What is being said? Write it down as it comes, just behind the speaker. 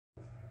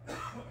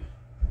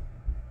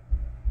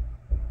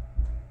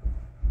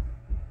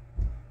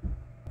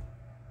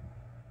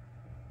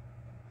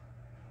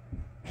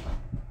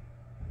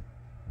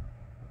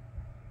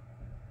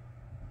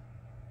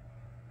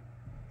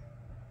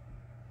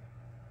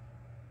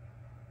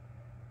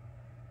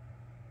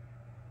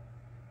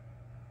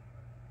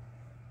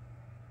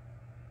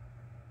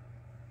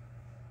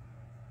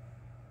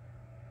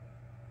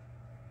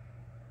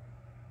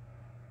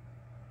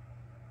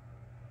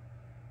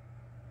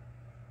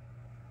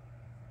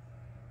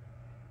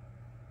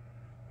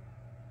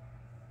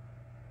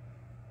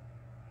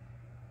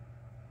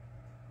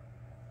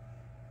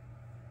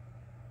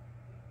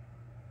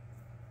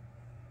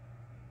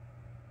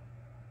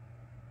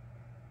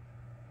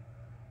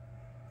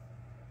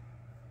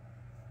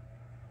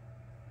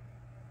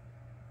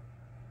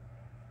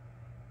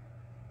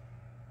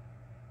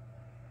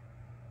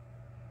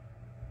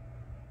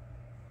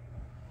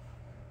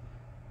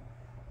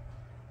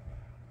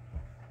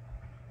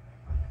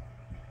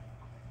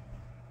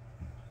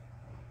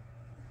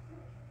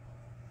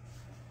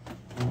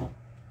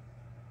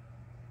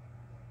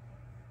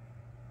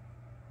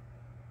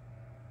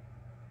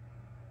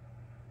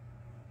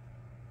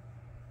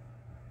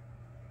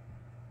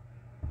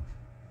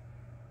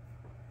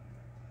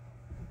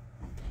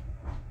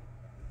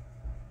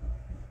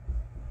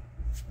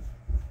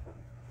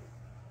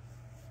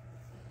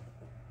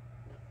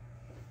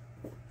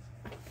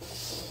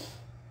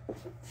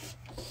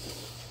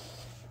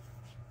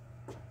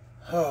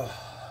All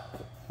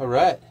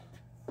right.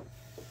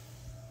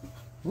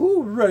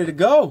 Ooh, we're ready to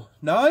go.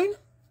 9?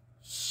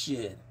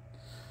 Shit.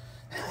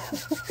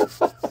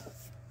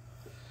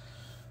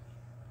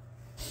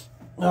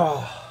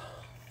 Oh,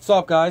 what's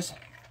up, guys?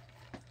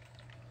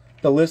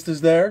 The list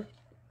is there.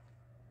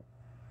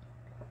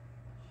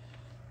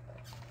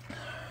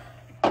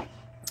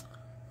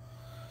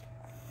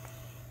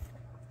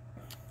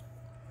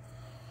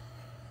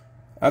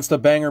 That's the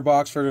banger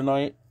box for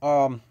tonight.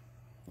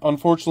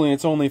 Unfortunately,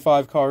 it's only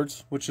 5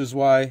 cards, which is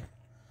why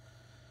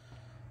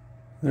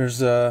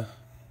there's a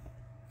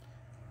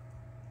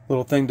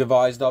little thing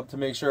devised up to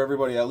make sure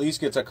everybody at least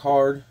gets a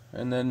card,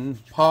 and then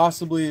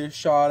possibly a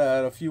shot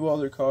at a few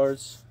other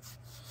cards.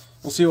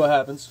 We'll see what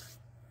happens.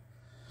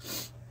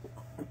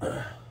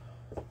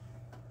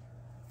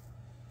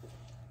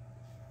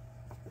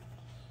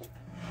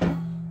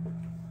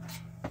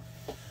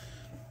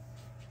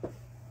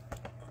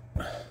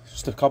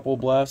 Just a couple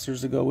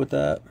blasters to go with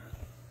that.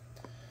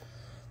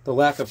 The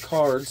lack of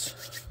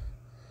cards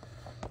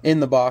in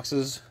the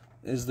boxes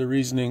is the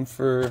reasoning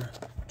for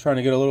trying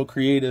to get a little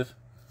creative.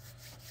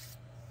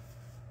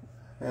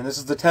 And this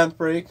is the 10th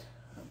break.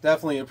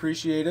 Definitely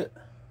appreciate it.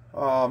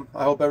 I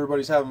hope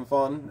everybody's having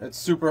fun. It's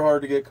super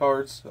hard to get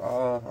cards.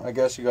 I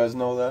guess you guys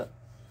know that.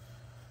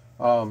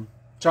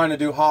 Trying to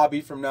do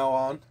hobby from now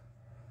on.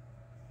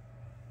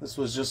 This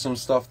was just some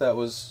stuff that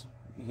was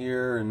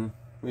here and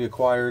we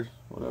acquired,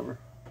 whatever.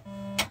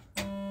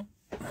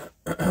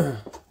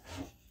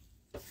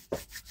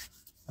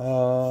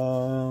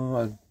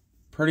 I'm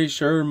pretty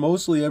sure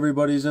mostly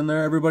everybody's in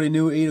there. Everybody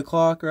knew 8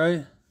 o'clock,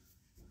 right?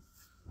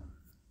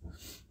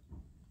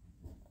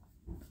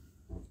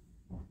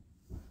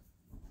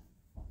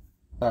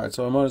 Alright,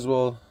 so I might as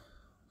well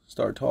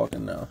start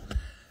talking now.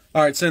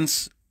 Alright,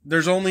 since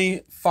there's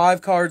only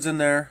 5 cards in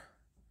there,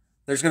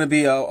 there's going to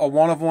be a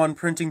one-of-one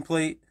printing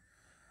plate,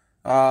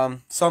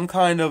 some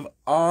kind of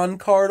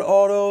on-card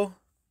auto,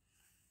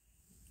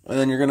 and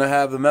then you're going to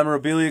have the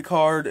memorabilia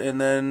card, and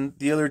then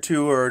the other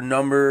 2 are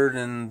numbered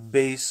and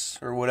base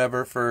or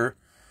whatever for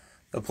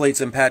the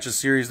Plates and Patches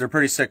series. They're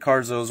pretty sick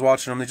cards. I was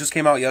watching them. They just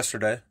came out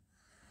yesterday.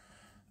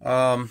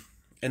 And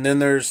then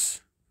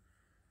there's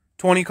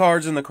 20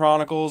 cards in the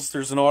Chronicles.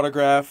 There's an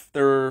autograph.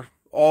 They're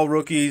all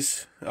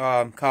rookies,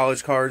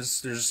 college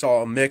cards. There's just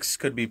all a mix.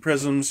 Could be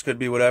prisms, could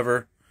be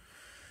whatever.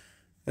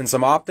 And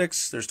some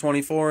optics. There's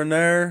 24 in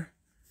there.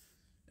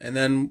 And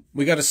then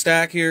we got a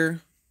stack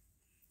here.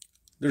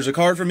 There's a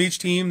card from each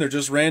team. They're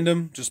just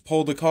random. Just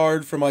pulled a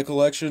card from my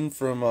collection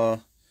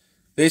from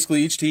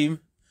basically each team.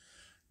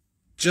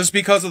 Just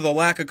because of the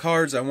lack of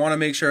cards, I want to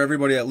make sure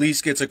everybody at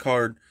least gets a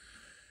card.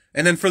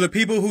 And then for the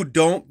people who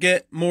don't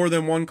get more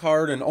than 1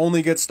 card and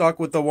only get stuck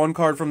with the 1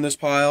 card from this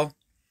pile,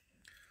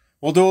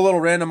 we'll do a little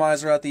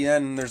randomizer at the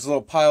end. There's a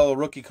little pile of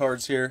rookie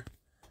cards here.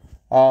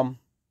 We'll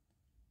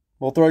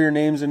throw your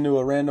names into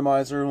a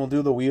randomizer and we'll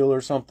do the wheel or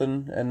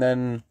something. And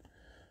then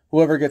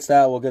whoever gets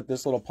that will get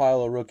this little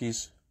pile of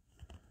rookies.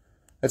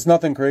 It's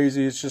nothing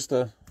crazy. It's just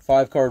a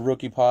 5-card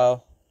rookie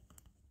pile.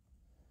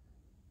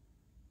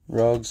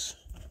 Ruggs.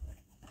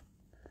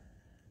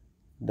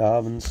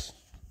 Dobbins.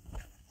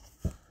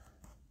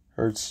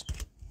 Hurts.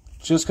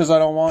 Just because I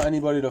don't want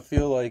anybody to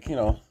feel like, you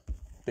know,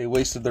 they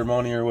wasted their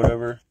money or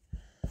whatever.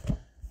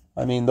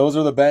 I mean, those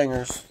are the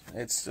bangers.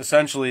 It's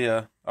essentially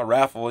a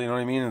raffle, you know what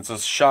I mean? It's a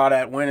shot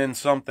at winning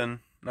something.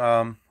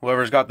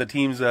 Whoever's got the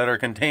teams that are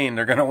contained,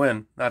 they're going to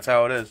win. That's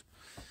how it is.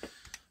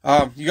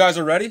 You guys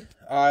are ready?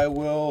 I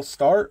will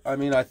start. I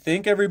mean, I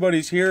think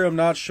everybody's here. I'm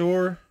not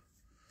sure.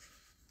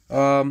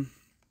 Let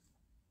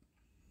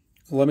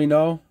me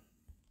know.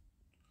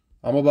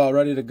 I'm about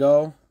ready to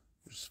go.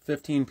 There's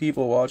 15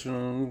 people watching.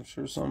 I'm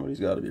sure somebody's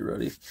got to be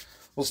ready.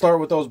 We'll start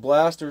with those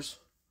blasters.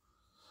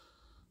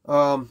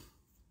 Optic,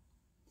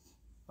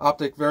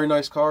 very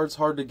nice cards.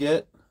 Hard to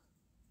get.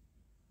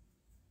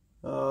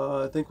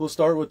 I think we'll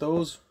start with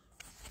those.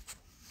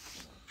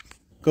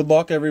 Good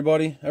luck,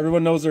 everybody.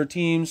 Everyone knows their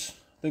teams.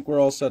 I think we're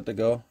all set to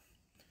go.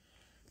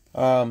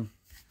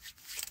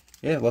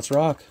 Yeah, let's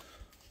rock.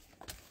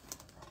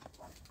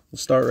 We'll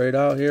start right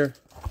out here.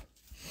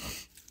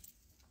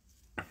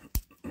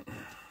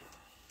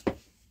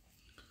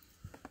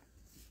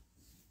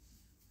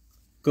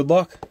 Good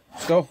luck.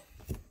 Let's go.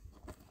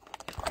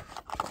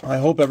 I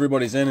hope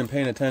everybody's in and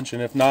paying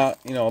attention. If not,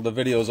 you know, the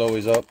video's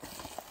always up.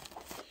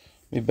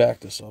 Let me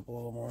back this up a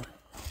little more.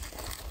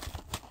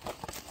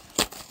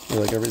 I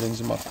feel like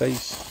everything's in my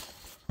face.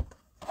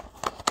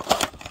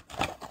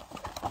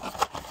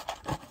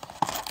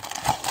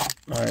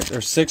 Alright,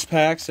 there's 6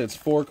 packs. It's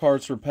 4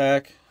 cards per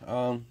pack.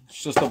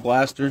 It's just a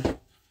blaster.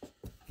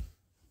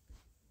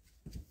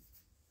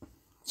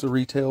 It's a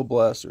retail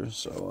blaster.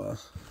 So,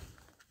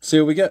 see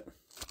what we get.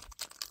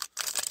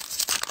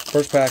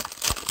 First pack.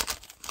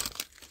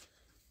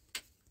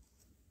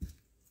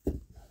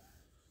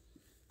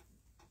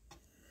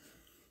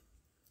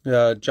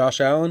 Josh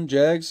Allen,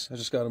 Jags. I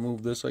just got to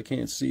move this. I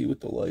can't see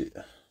with the light.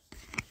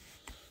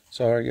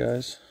 Sorry,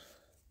 guys.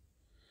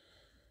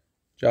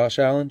 Josh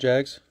Allen,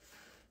 Jags.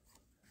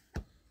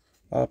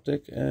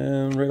 Optic.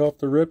 And right off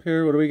the rip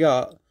here, what do we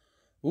got?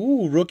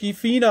 Ooh, rookie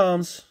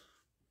phenoms.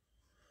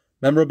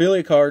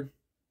 Memorabilia card.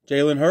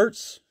 Jalen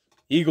Hurts,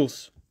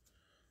 Eagles.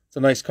 It's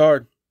a nice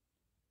card.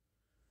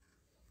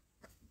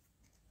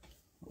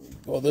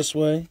 Go this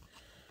way.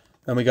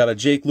 And we got a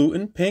Jake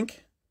Luton,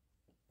 pink.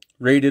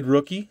 Rated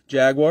rookie,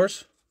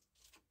 Jaguars.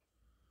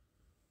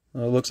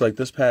 Looks like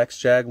this pack's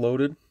Jag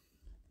loaded.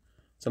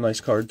 It's a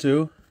nice card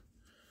too.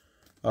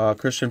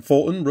 Christian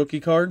Fulton, rookie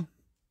card.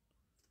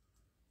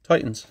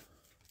 Titans.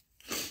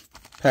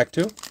 Pack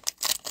 2.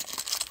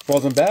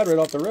 Wasn't bad right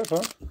off the rip,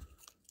 huh?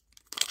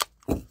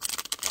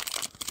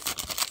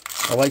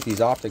 I like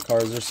these Optic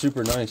cards. They're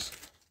super nice.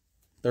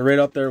 They're right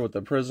up there with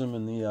the Prism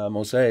and the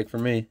Mosaic for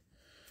me.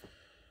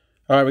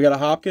 All right, we got a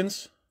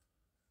Hopkins.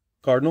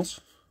 Cardinals.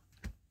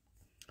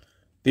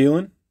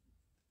 Thielen.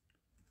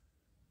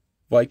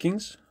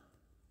 Vikings.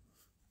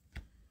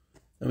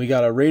 And we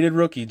got a rated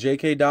rookie,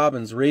 J.K.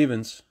 Dobbins,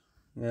 Ravens.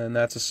 And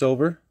that's a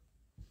silver.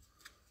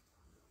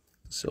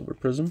 Silver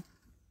Prism.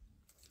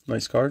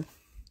 Nice card.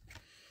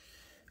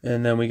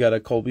 And then we got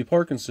a Colby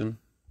Parkinson.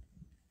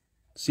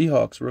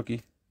 Seahawks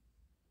rookie.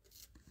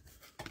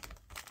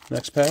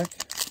 Next pack.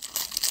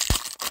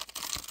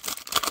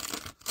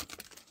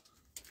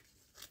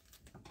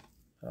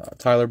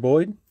 Tyler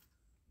Boyd.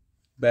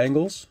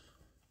 Bengals.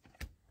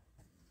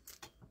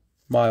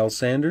 Miles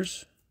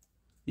Sanders.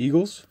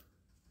 Eagles.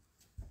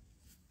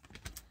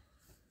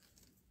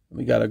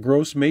 We got a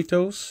Gross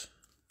Matos.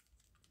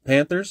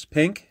 Panthers.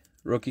 Pink.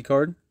 Rookie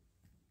card.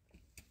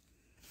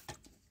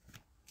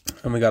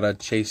 And we got a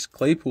Chase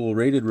Claypool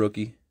rated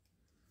rookie.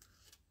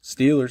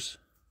 Steelers.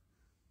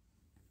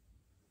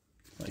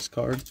 Nice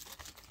card.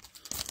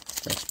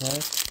 Next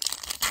pack.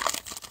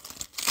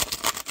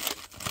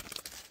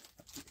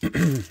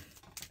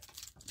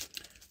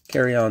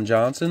 Kerryon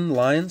Johnson,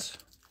 Lions.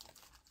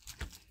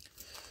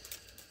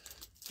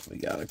 We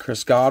got a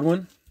Chris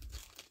Godwin,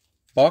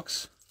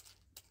 Bucks.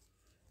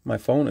 My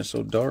phone is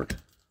so dark.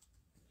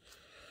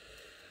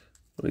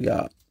 What we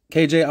got?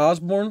 KJ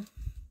Osborne,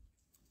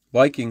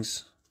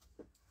 Vikings.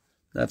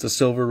 That's a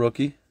silver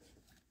rookie.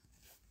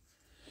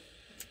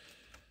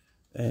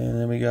 And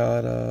then we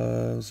got,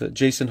 was it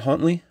Jason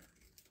Huntley?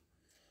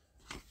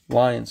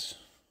 Lions.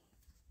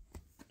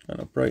 Kind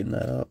of brighten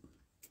that up.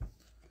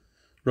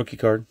 Rookie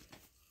card.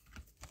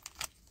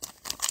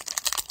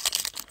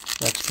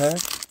 Next pack.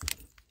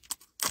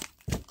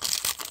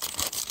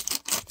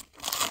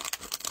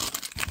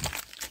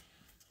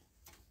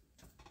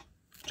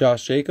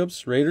 Josh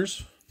Jacobs,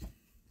 Raiders.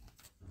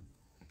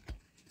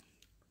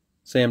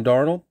 Sam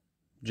Darnold,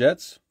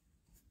 Jets.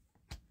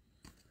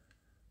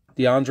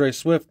 DeAndre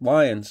Swift,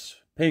 Lions.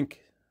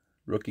 Pink.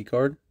 Rookie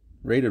card.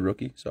 Rated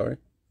rookie, sorry.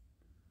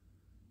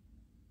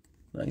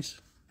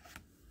 Nice.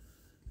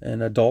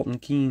 And a Dalton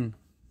Keene,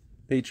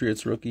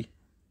 Patriots rookie.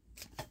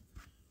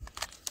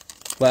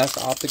 Last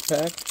Optic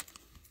pack.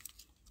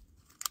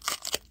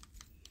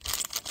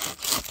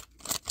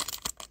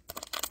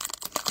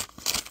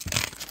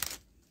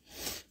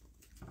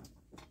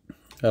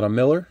 Got a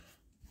Miller,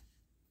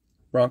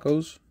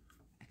 Broncos.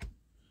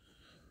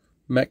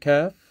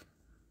 Metcalf,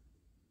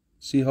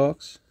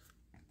 Seahawks.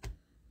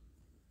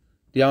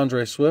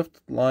 DeAndre Swift,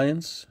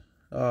 Lions.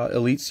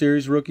 Elite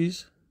Series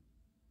rookies.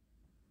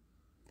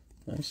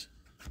 Nice.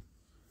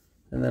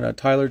 And then a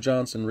Tyler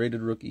Johnson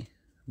rated rookie,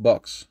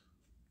 Bucks.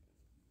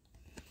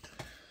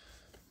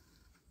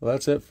 Well,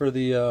 that's it for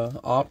the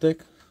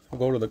Optic. We'll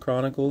go to the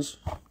Chronicles.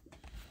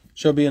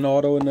 Should be an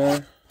auto in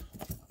there.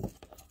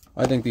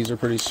 I think these are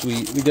pretty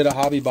sweet. We did a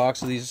hobby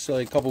box of these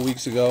like a couple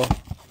weeks ago.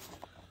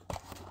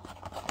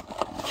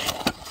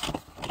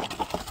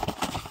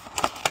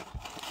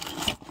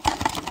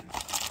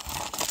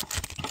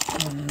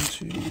 One,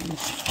 two,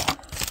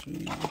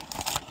 three,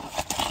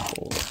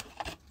 4.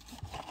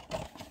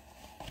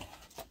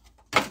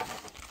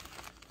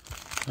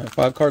 All right,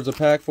 5 cards a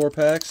pack, 4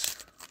 packs.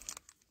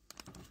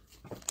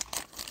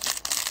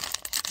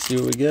 See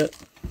what we get.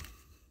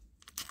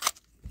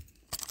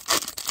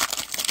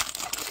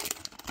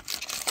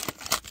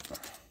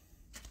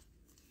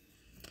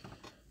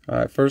 All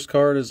right, first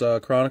card is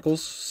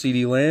Chronicles,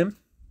 CD Lamb.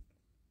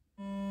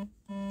 And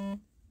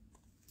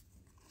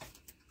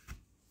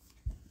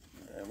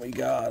we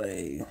got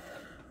a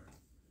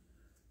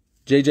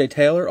J.J.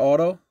 Taylor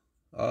auto,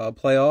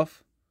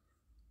 playoff.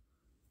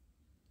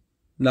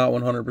 Not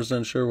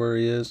 100% sure where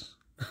he is.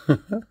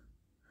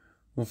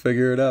 We'll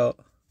figure it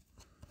out.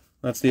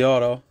 That's the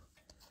auto.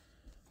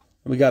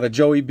 We got a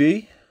Joey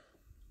B.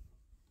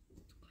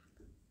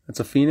 That's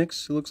a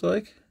Phoenix, it looks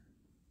like.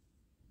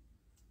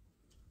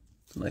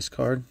 It's a nice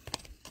card.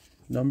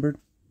 Numbered.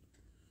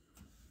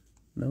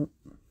 Nope.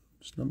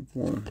 Just number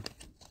 1.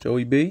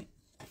 Joey B.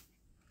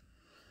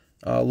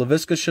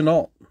 LaVisca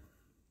Chenault.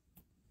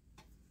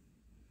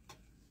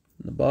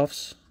 In the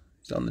Buffs.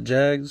 He's on the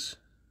Jags.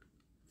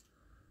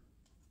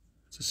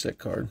 It's a sick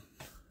card.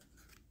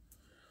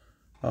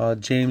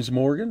 James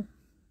Morgan.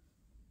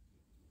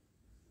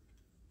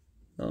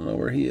 I don't know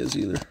where he is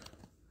either.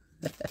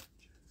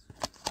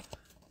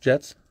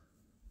 Jets.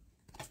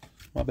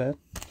 My bad.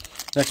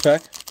 Next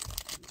pack.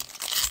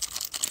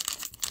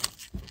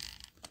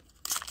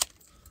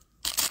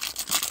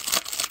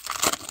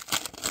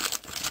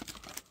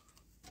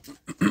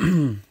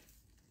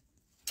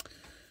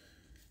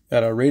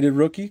 Got a rated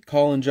rookie,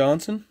 Colin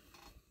Johnson.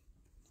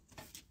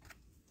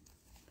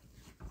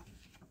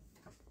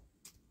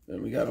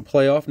 Then we got a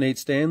playoff, Nate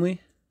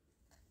Stanley.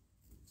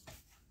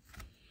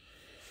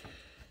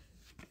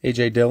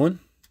 AJ Dillon,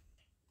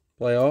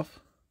 playoff.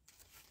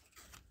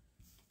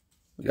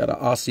 We got a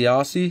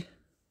Asiasi.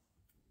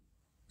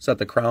 Is that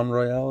the Crown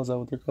Royale? Is that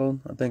what they're called?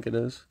 I think it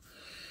is.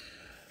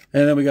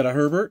 And then we got a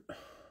Herbert,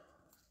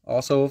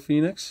 also a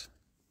Phoenix,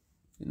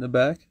 in the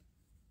back.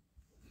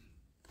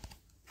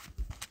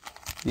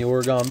 The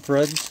Oregon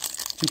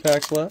Threads, 2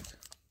 packs left.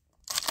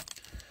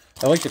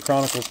 I like the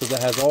Chronicles because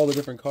it has all the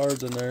different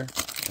cards in there.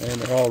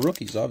 And they're all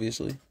rookies,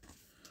 obviously.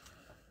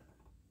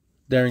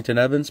 Darrington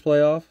Evans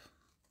playoff.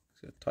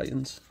 Got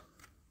Titans.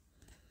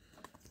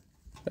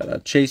 Got a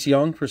Chase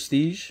Young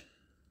Prestige.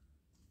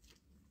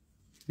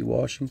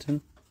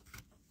 Washington.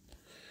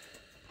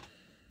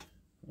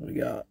 What we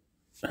got?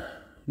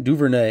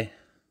 Duvernay.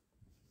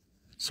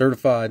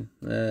 Certified.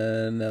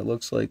 And that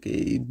looks like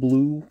a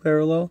blue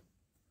parallel.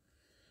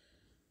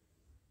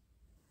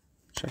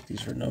 Check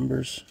these for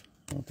numbers.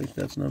 I don't think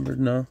that's numbered,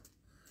 no.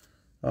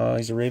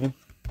 He's a Raven.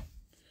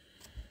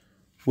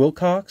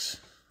 Wilcox,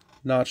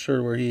 not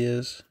sure where he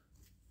is.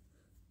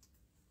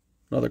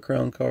 Another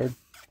Crown card.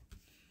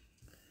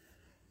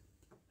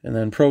 And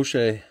then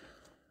Prochet,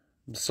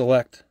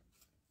 Select.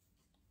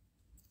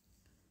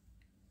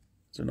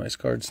 These are nice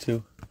cards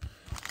too.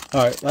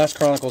 Alright, last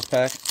Chronicles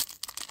pack.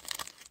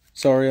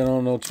 Sorry, I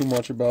don't know too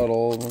much about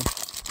all of them.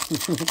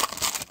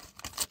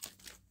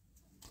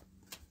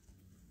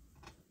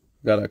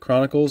 Got a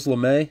Chronicles,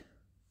 LeMay.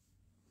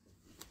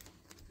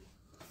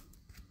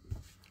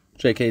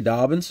 J.K.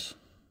 Dobbins.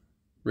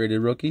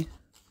 Rated rookie.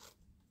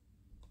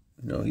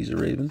 No, he's a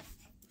Raven.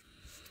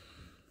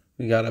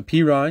 We got a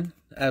Pirine,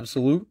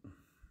 Absolute.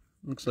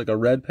 Looks like a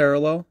red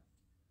parallel.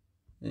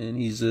 And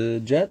he's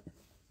a Jet,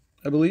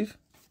 I believe.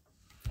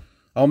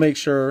 I'll make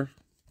sure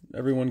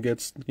everyone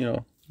gets, you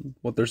know,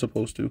 what they're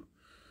supposed to.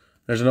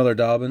 There's another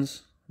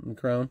Dobbins in the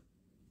Crown.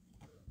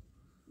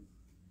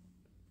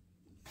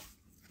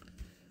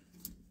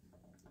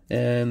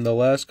 And the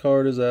last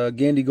card is a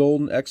Gandy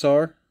Golden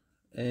XR.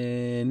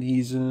 And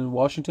he's in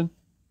Washington,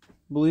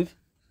 I believe.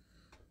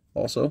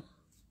 Also.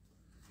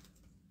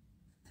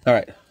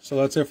 Alright, so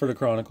that's it for the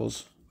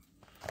Chronicles.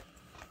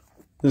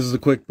 This is a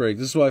quick break.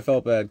 This is why I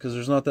felt bad, because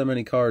there's not that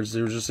many cards.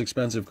 They were just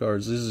expensive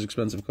cards. This is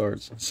expensive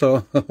cards.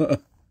 So,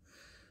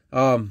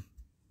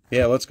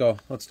 yeah, let's go.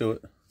 Let's do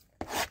it.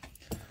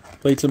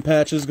 Plates and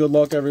patches. Good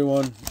luck,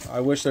 everyone.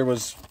 I wish there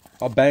was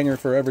a banger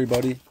for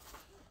everybody.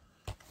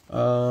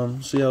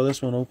 See how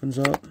this one opens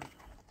up.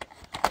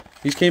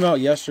 These came out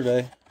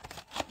yesterday.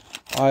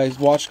 I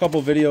watched a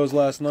couple videos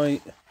last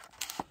night,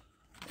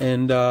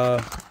 and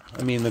I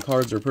mean, the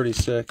cards are pretty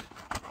sick.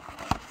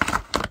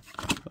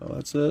 So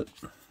that's it.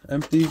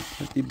 Empty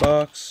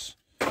box.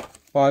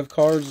 5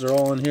 cards, they're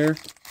all in here.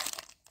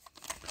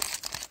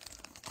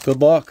 Good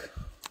luck.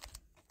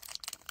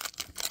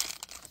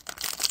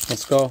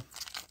 Let's go.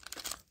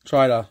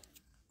 Try to,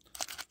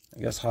 I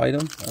guess, hide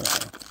them. I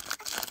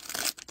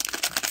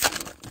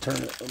don't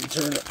know. Let me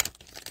turn it.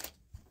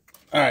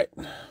 Alright,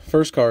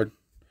 first card.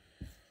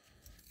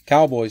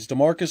 Cowboys,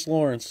 DeMarcus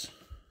Lawrence.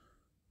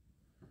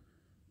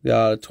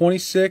 Got a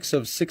 26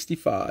 of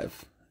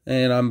 65.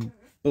 And I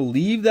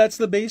believe that's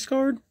the base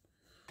card.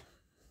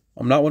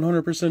 I'm not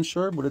 100%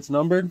 sure, but it's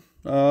numbered.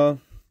 Yeah.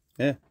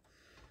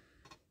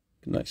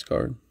 Nice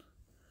card.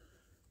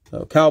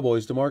 So,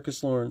 Cowboys,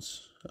 DeMarcus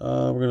Lawrence.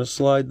 We're going to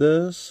slide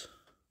this.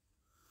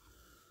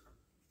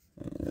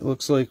 It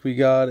looks like we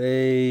got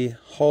a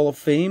Hall of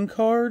Fame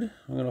card.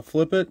 I'm going to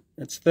flip it.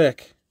 It's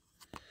thick.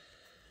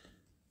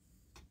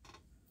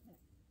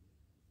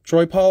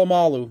 Troy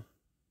Polamalu.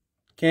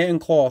 Canton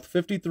Cloth.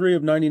 53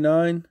 of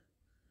 99.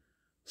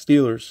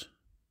 Steelers.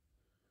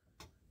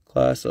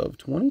 Class of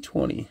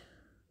 2020.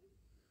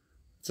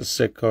 It's a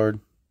sick card.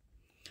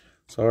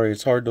 Sorry,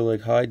 it's hard to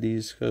like hide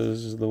these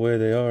because of the way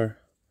they are.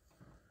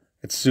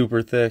 It's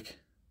super thick.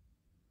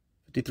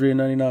 53 of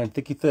 99.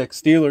 Thicky thick.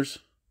 Steelers.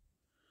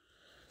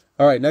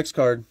 Alright, next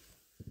card.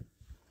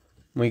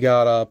 We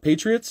got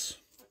Patriots.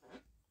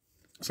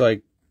 It's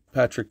like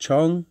Patrick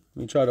Chung.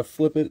 Let me try to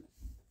flip it.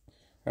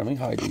 Let me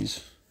hide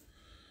these.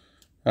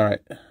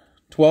 Alright.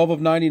 12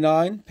 of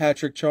 99.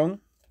 Patrick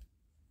Chung.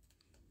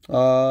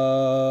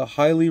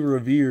 Highly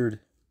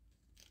revered.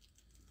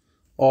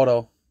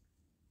 Auto.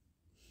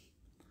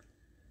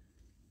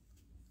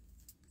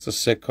 It's a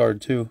sick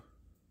card too.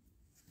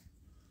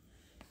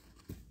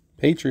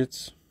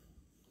 Patriots.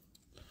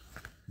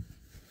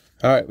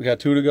 Alright, we got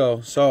 2 to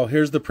go. So,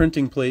 here's the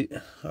printing plate.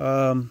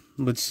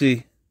 Let's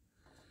see.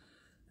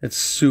 It's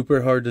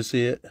super hard to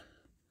see it.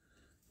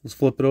 Let's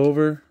flip it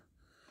over.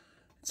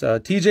 It's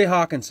TJ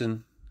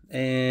Hawkinson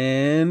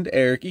and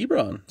Eric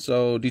Ebron.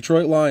 So,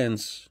 Detroit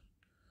Lions.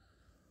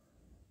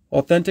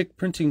 Authentic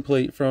printing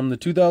plate from the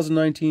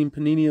 2019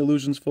 Panini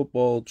Illusions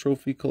Football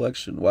Trophy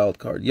Collection Wild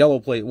Card. Yellow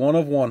plate, 1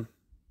 of 1.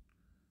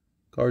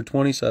 Card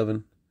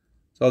 27.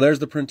 So there's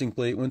the printing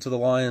plate. Went to the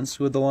Lions.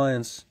 Who had the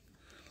Lions?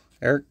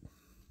 Eric.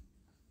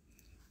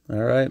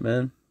 All right,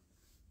 man.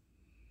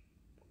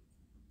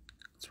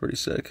 It's pretty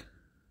sick.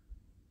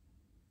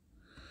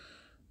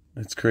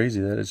 It's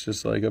crazy that it's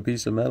just like a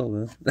piece of metal,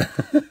 man.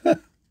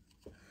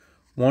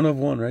 One of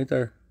one right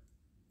there.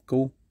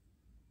 Cool.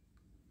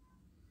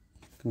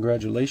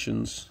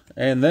 Congratulations.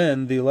 And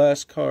then the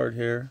last card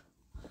here.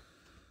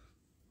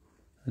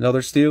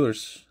 Another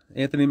Steelers.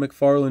 Anthony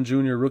McFarland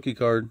Jr. rookie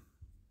card.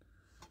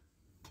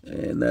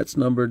 And that's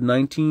numbered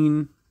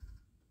 19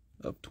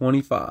 of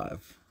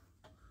 25.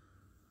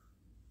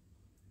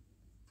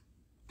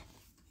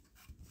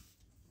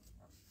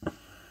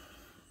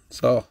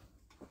 So,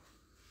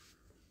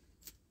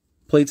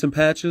 plates and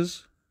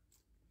patches.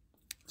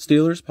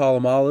 Steelers,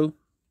 Palomalu.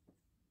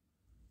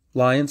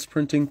 Lions,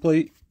 printing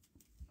plate.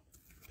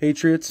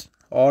 Patriots,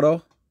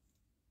 auto.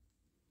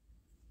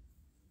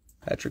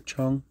 Patrick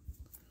Chung.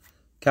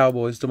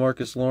 Cowboys,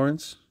 DeMarcus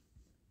Lawrence.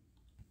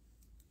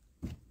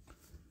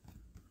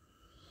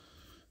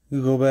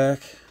 You go back.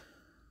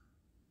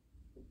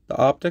 The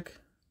Optic.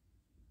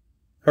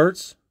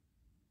 Hurts.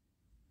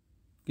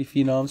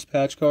 Phenoms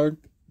patch card.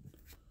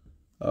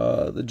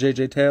 The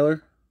J.J.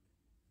 Taylor.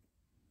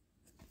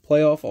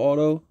 Playoff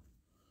auto.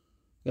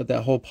 Got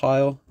that whole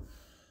pile.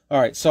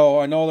 Alright, so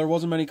I know there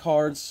wasn't many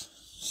cards.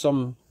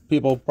 Some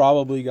people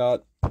probably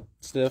got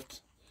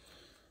stiffed.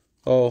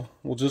 Oh,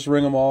 we'll just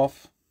ring them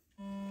off.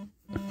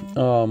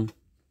 We'll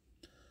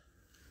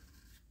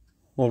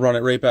run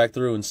it right back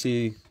through and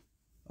see.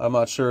 I'm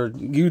not sure.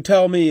 You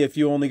tell me if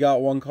you only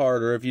got one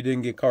card or if you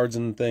didn't get cards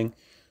in the thing.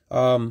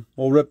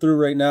 We'll rip through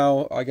right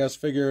now. I guess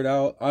figure it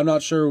out. I'm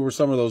not sure where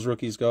some of those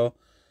rookies go.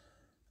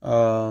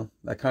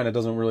 That kind of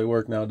doesn't really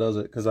work now, does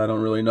it? Because I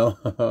don't really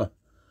know.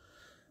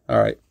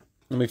 Alright,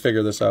 let me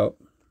figure this out.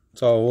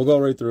 So we'll go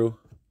right through.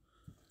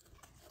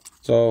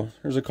 So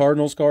here's a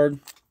Cardinals card.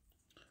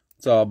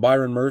 It's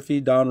Byron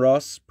Murphy, Don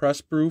Russ, press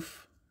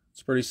proof.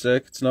 It's pretty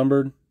sick. It's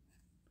numbered.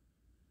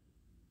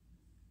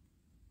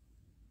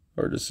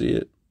 Hard to see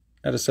it.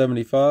 At a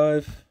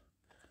 75.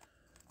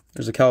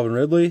 There's a Calvin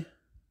Ridley.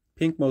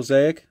 Pink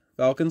mosaic.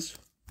 Falcons.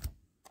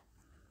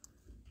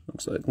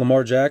 Looks like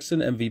Lamar Jackson.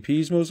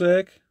 MVP's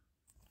mosaic.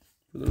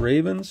 For the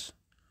Ravens.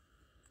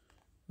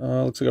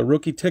 Looks like a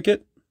rookie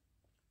ticket.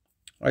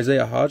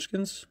 Isaiah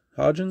Hodgins.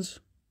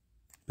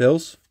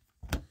 Bills.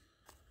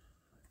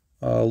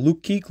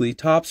 Luke Kuechly.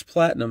 Topps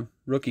Platinum.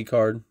 Rookie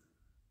card.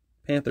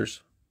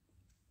 Panthers.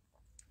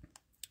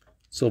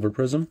 Silver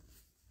Prism.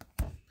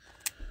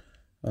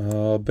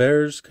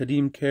 Bears,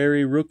 Kadeem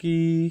Carey,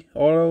 rookie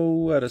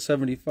auto at a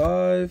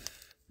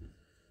 75.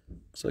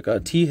 Looks like a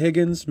T.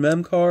 Higgins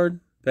mem card.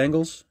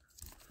 Bengals.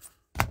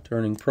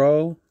 Turning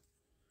pro.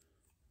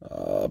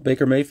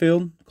 Baker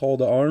Mayfield, call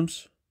to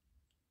arms.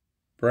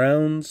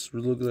 Browns,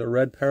 look at the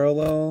red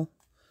parallel.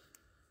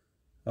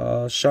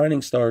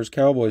 Shining Stars,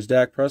 Cowboys,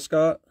 Dak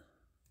Prescott.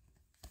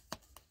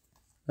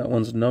 That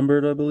one's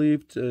numbered, I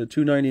believe, to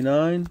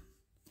 299.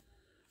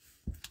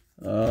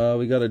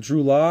 We got a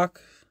Drew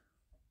Lock.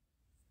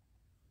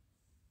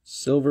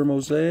 Silver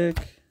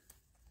mosaic.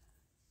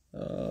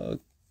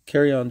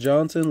 Kerryon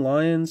Johnson,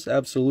 Lions,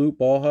 Absolute,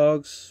 Ball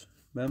Hogs,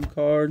 mem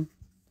card.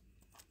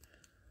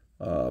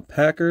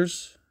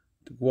 Packers,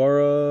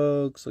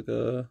 DeGuara, looks like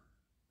a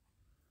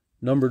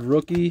numbered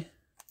rookie.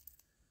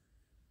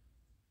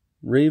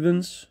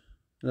 Ravens,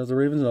 another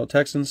Ravens, no,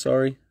 Texans,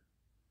 sorry.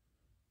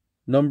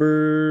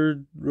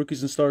 Numbered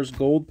Rookies and Stars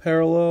gold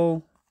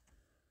parallel.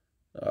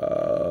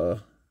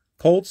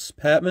 Colts,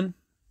 Patman,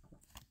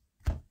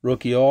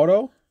 rookie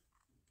auto.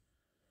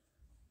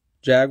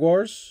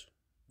 Jaguars,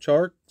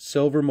 Chark,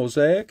 silver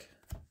mosaic.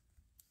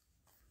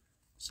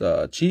 It's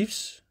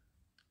Chiefs.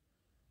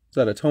 Is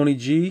that a Tony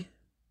G?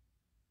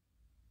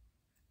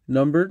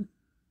 Numbered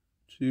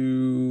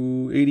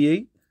to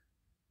 88.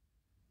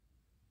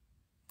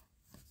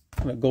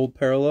 A gold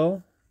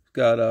parallel.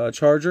 Got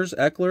Chargers,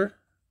 Eckler,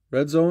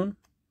 red zone.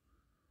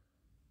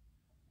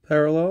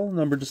 Parallel,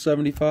 numbered to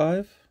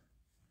 75.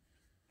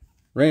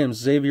 Rams,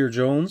 Xavier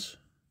Jones.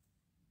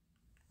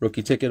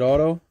 Rookie ticket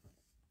auto.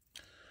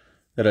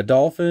 Got a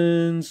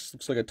Dolphins,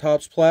 looks like a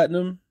Topps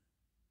Platinum.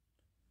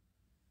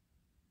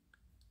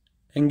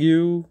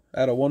 Engu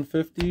at a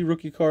 150,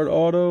 rookie card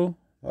auto.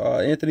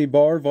 Anthony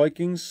Barr,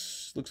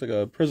 Vikings, looks like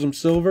a Prism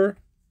Silver.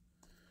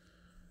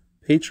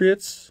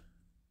 Patriots,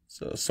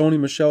 it's a Sony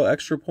Michel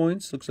Extra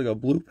Points, looks like a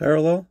blue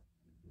parallel.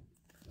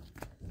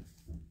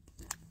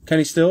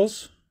 Kenny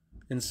Stills,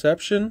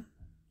 Inception,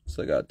 looks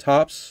like a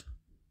Topps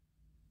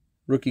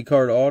rookie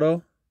card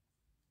auto.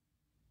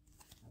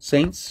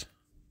 Saints.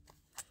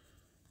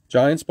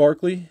 Giants,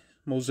 Barkley,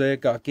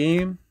 Mosaic got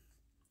game.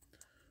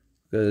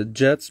 The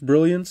Jets,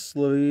 Brilliance,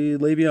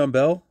 Le'Veon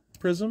Bell,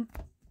 Prism.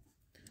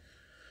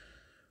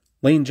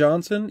 Lane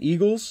Johnson,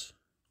 Eagles.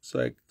 It's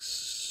like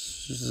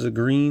this is a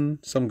green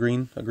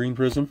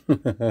Prism.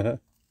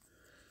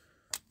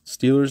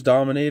 Steelers,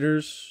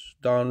 Dominators,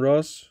 Don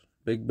Russ,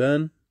 Big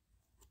Ben.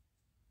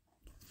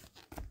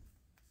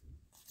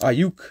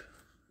 Ayuk,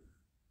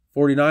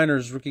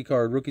 49ers, rookie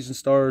card, Rookies and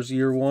Stars,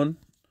 Year 1.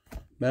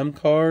 Mem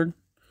card.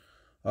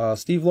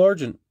 Steve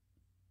Largent,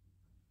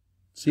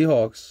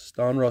 Seahawks,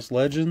 Don Russ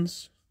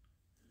Legends.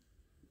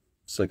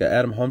 It's like an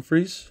Adam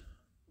Humphries.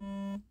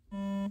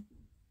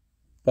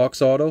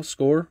 Box auto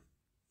score.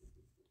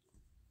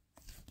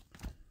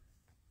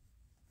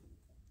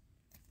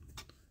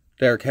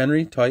 Derrick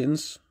Henry,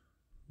 Titans.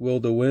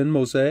 Will to win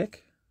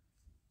mosaic.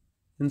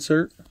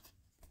 Insert.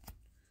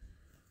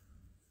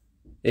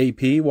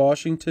 AP,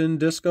 Washington,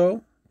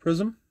 Disco,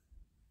 Prism.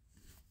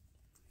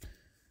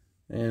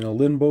 And a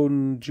Lynn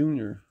Bowden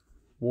Jr.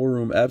 War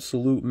Room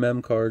Absolute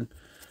Mem card.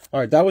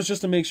 Alright, that was just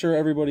to make sure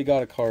everybody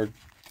got a card.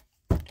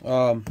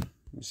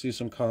 You see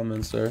some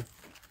comments there.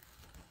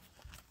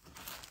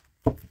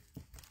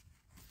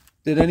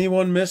 Did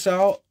anyone miss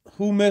out?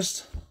 Who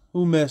missed?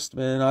 Who missed,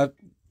 man? It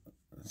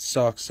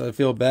sucks. I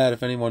feel bad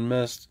if anyone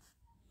missed.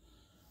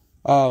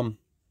 It's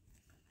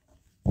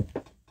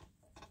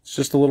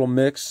just a little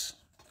mix.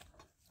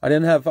 I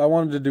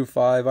wanted to do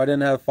 5. I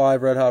didn't have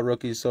 5 Red Hot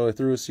Rookies, so I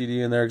threw a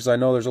CD in there because I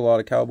know there's a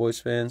lot of Cowboys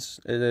fans.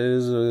 It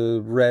is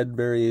a red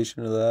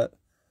variation of that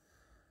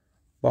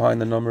behind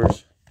the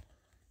numbers.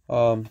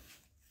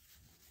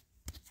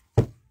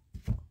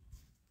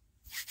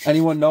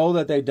 Anyone know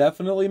that they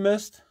definitely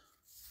missed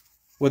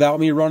without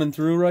me running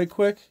through right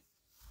quick?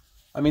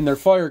 I mean, they're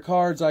fire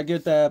cards, I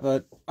get that,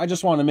 but I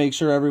just want to make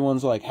sure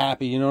everyone's like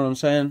happy, you know what I'm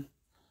saying?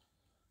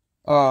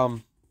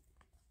 Alright,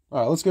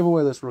 let's give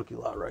away this rookie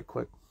lot right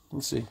quick.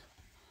 Let's see.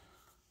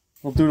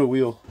 We'll do the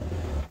wheel.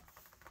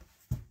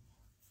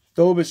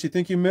 Dobis, you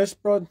think you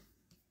missed, bud?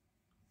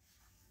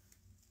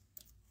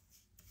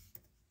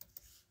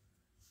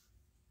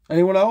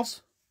 Anyone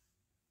else?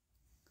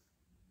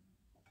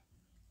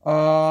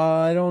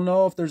 I don't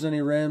know if there's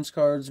any Rams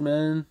cards,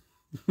 man.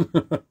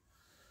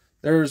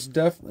 There's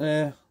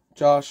definitely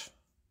Josh.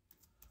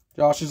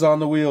 Josh is on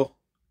the wheel.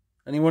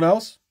 Anyone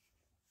else?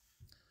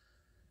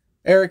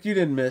 Eric, you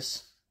didn't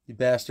miss, you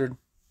bastard.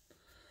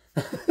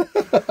 He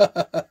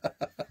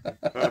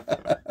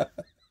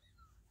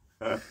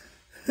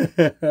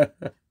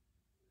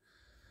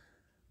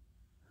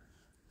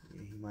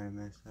might have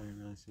missed. I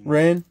didn't really see.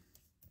 Rain,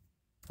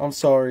 I'm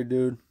sorry,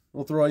 dude.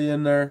 We'll throw you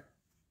in there.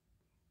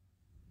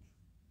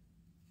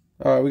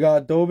 Alright, we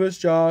got Dobis,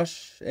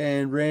 Josh,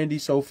 and Randy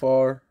so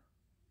far.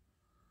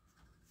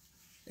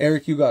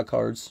 Eric, you got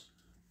cards.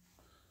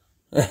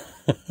 What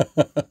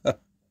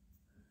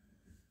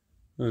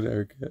did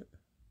Eric get?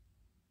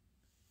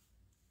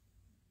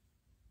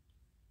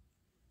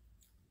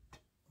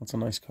 That's a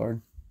nice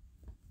card.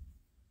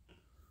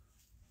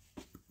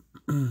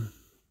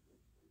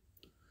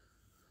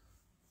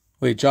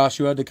 Wait, Josh,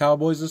 you had the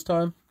Cowboys this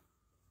time?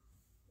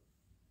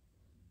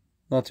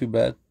 Not too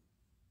bad.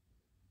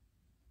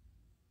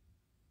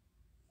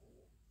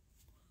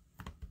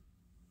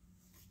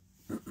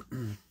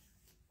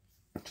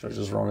 Should I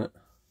just run it?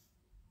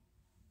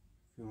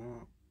 If you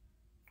want.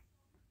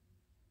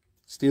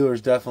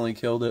 Steelers definitely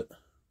killed it.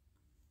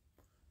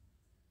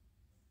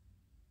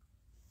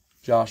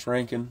 Josh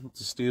Rankin with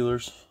the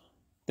Steelers. I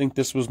think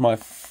this was my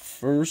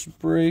first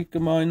break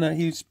of mine that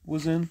he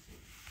was in.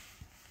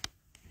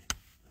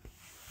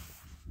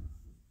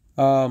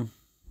 I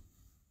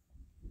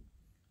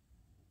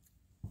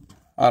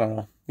don't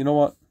know. You know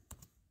what?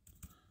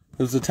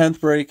 It was the 10th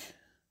break.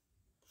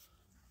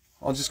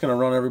 I'm just going to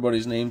run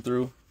everybody's name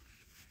through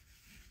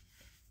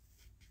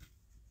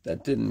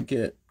that didn't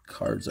get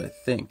cards, I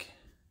think.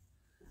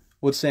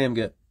 What'd Sam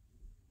get?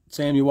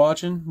 Sam, you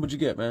watching? What'd you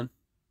get, man?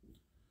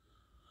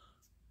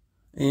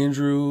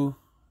 Andrew.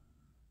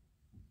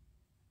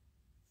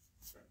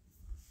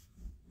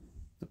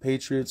 The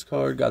Patriots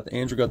card. Got the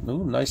Andrew. Got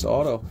ooh, nice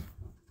auto.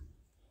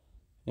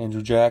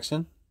 Andrew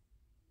Jackson.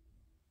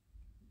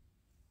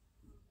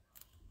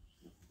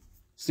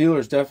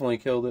 Steelers definitely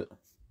killed it.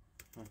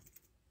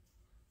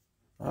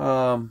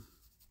 I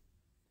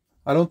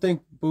don't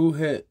think Boo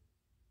hit.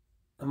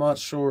 I'm not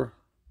sure.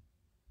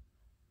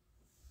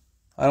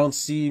 I don't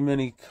see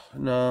many.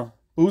 No.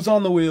 Boo's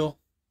on the wheel.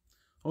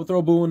 I'll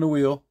throw Boo in the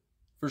wheel.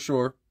 For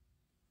sure.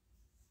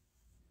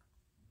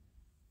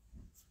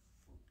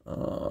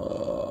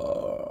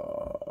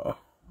 Thought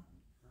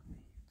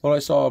I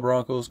saw a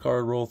Broncos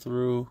card roll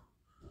through.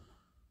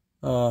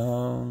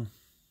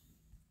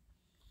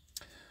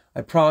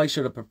 I probably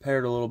should have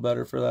prepared a little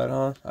better for that,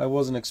 huh? I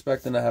wasn't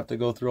expecting to have to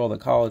go through all the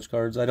college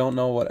cards. I don't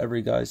know what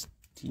every guy's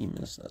team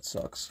is. That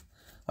sucks.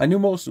 I knew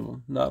most of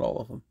them, not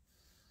all of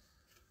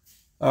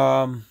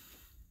them.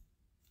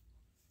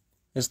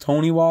 Is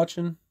Tony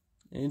watching?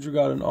 Andrew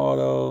got an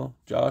auto.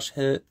 Josh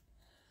hit.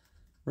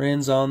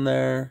 Rand's on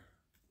there.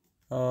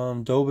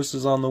 Dobis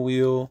is on the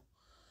wheel.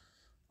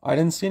 I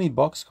didn't see any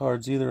Bucks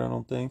cards either, I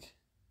don't think.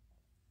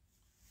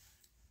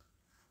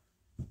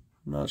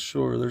 I'm not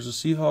sure. There's a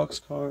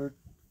Seahawks card.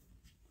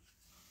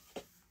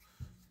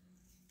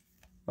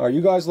 Alright,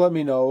 you guys let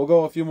me know. We'll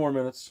go a few more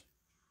minutes.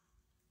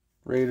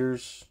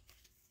 Raiders.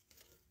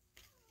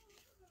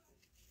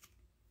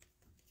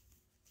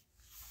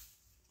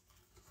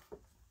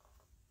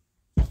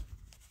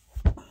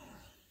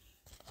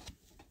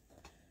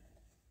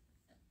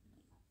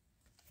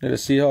 Get a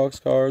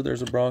Seahawks card.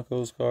 There's a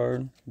Broncos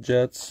card.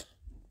 Jets.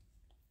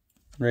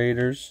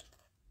 Raiders.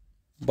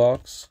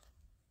 Bucks.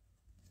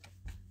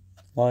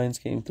 Lions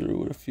came through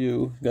with a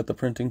few. Got the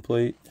printing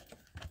plate.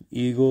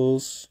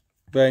 Eagles,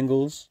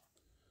 Bengals,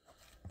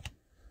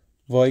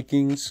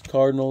 Vikings,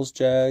 Cardinals,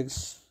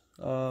 Jags.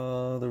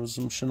 There was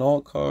some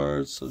Chenault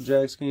cards, so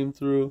Jags came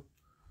through.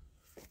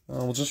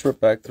 We'll just rip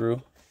back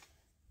through.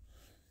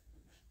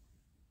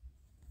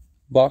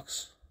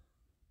 Bucks,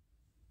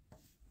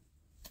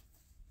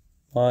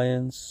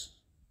 Lions,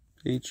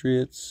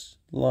 Patriots,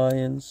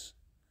 Lions.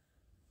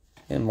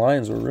 And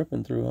Lions were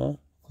ripping through, huh?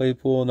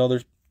 Claypool,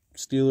 another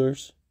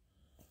Steelers,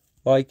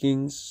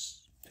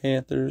 Vikings,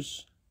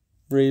 Panthers,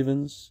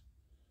 Ravens,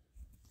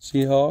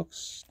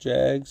 Seahawks,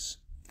 Jags,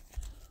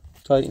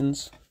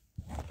 Titans.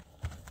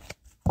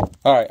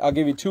 All right, I'll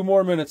give you 2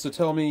 more minutes to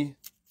tell me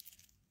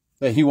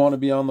that you want to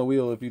be on the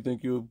wheel if you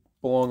think you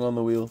belong on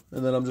the wheel.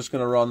 And then I'm just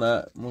going to run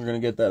that, and we're going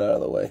to get that out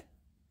of the way.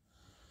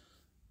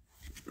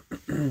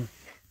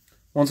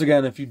 Once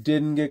again, if you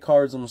didn't get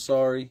cards, I'm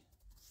sorry.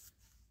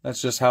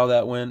 That's just how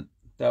that went.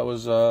 That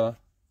was, we're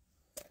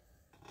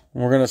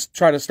going to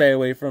try to stay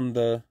away from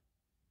the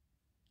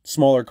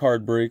smaller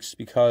card breaks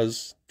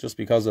just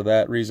because of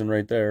that reason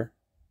right there.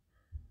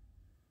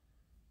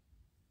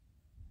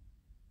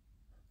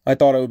 I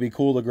thought it would be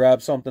cool to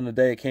grab something the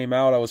day it came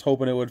out. I was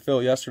hoping it would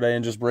fill yesterday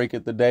and just break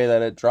it the day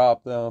that it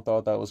dropped. I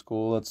thought that was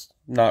cool. That's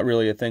not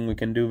really a thing we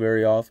can do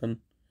very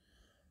often,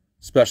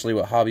 especially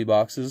with hobby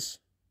boxes.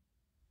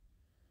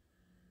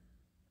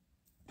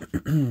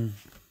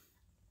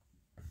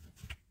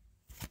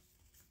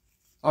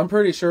 I'm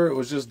pretty sure it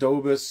was just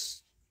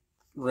Dobus,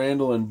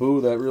 Randall, and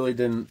Boo that really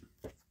didn't.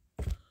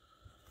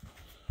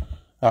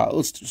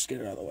 Let's just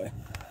get it out of the way.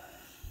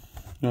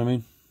 You know what I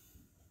mean?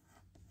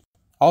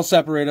 I'll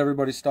separate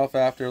everybody's stuff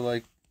after,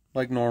 like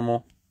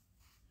normal.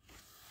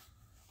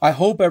 I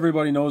hope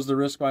everybody knows the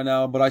risk by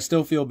now, but I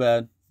still feel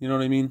bad. You know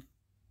what I mean?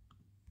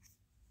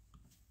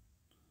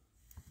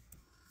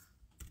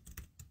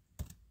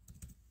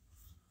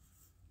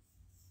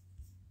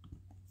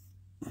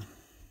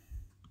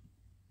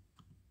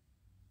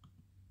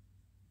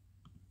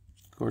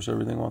 Of course,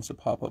 everything wants to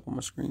pop up on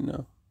my screen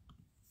now.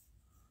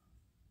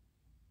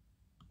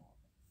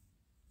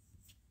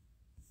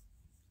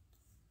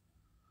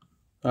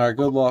 All right,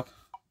 good luck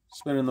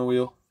spinning the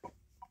wheel.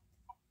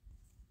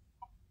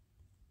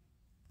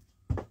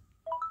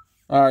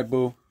 All right,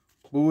 Boo.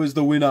 Boo is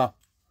the winner.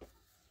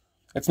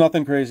 It's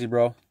nothing crazy,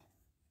 bro.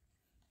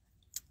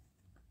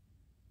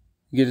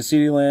 You get a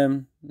CeeDee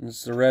Lamb.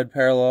 It's the red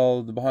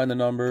parallel, the behind the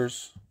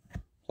numbers.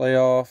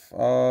 Playoff.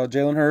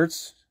 Jalen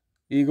Hurts.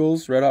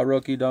 Eagles, red hot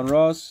rookie, Don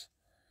Ross.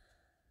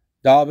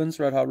 Dobbins,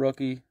 red hot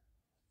rookie.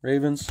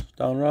 Ravens,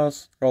 Don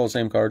Ross. They're all the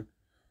same card.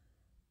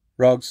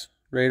 Ruggs,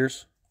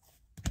 Raiders.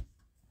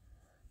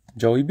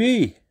 Joey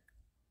B.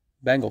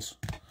 Bengals.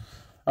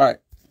 All right,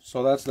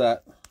 so that's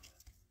that.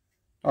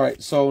 All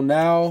right, so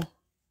now,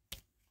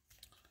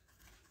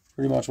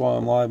 pretty much while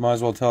I'm live, might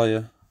as well tell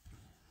you.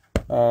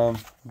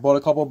 Bought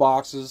a couple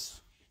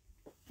boxes.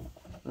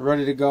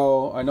 Ready to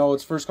go. I know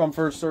it's first come,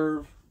 first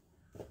serve.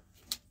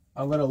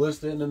 I'm going to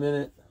list it in a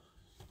minute.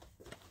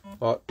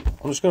 But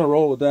I'm just going to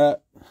roll with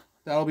that.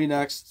 That'll be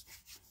next.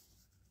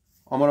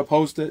 I'm going to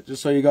post it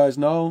just so you guys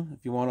know.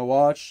 If you want to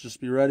watch,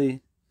 just be ready.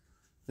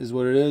 This is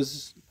what it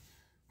is.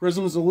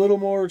 Prism's a little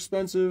more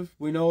expensive.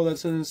 We know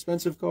that's an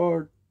expensive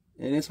card.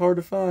 And it's hard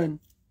to find.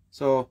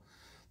 So,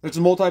 there's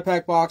some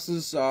multi-pack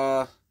boxes.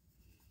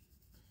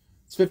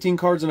 It's 15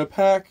 cards in a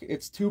pack.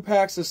 It's 2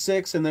 packs of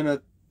 6 and then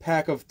a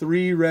pack of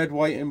 3 red,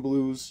 white, and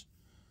blues.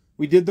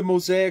 We did the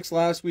mosaics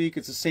last week.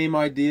 It's the same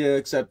idea,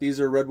 except these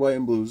are red, white,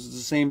 and blues. It's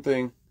the same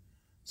thing.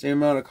 Same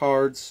amount of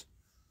cards.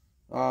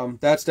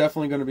 That's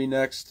definitely going to be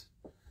next.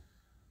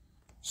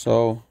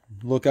 So,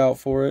 look out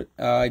for it.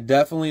 I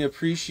definitely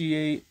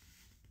appreciate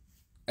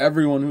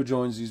everyone who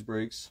joins these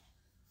breaks.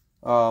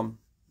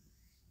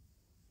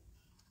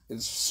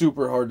 It's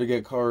super hard to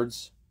get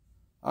cards.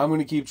 I'm going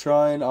to keep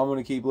trying. I'm going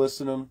to keep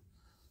listing them.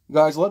 You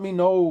guys, let me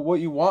know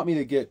what you want me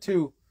to get,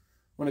 too,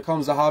 when it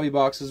comes to hobby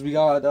boxes. We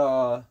got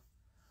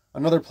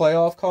another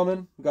playoff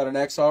coming. We got an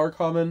XR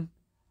coming.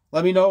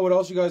 Let me know what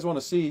else you guys want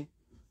to see.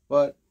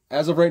 But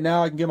as of right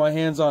now, I can get my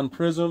hands on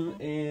Prism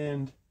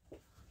and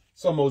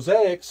some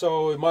Mosaic,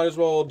 so we might as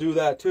well do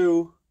that,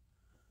 too.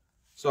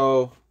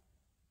 So,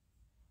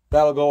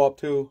 that'll go up,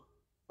 too.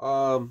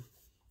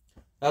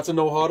 That's a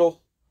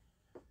no-huddle.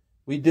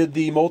 We did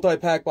the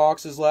multi-pack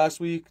boxes last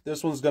week.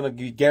 This one's going to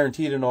be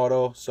guaranteed an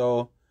auto.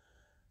 So,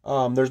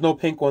 there's no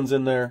pink ones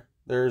in there.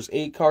 There's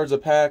 8 cards a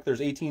pack. There's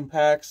 18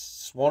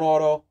 packs. 1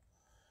 auto.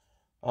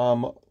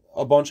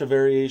 A bunch of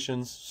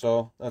variations.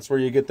 So, that's where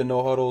you get the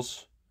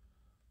no-huddles.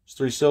 There's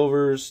 3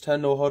 silvers,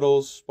 10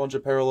 no-huddles, bunch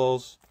of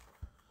parallels.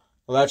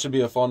 Well, that should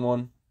be a fun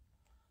one.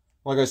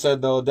 Like I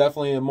said, though,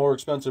 definitely a more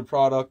expensive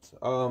product.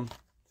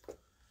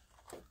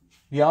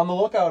 Be on the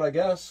lookout, I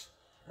guess.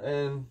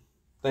 And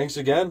thanks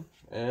again.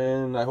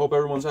 And I hope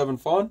everyone's having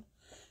fun.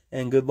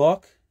 And good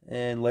luck.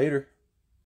 And later.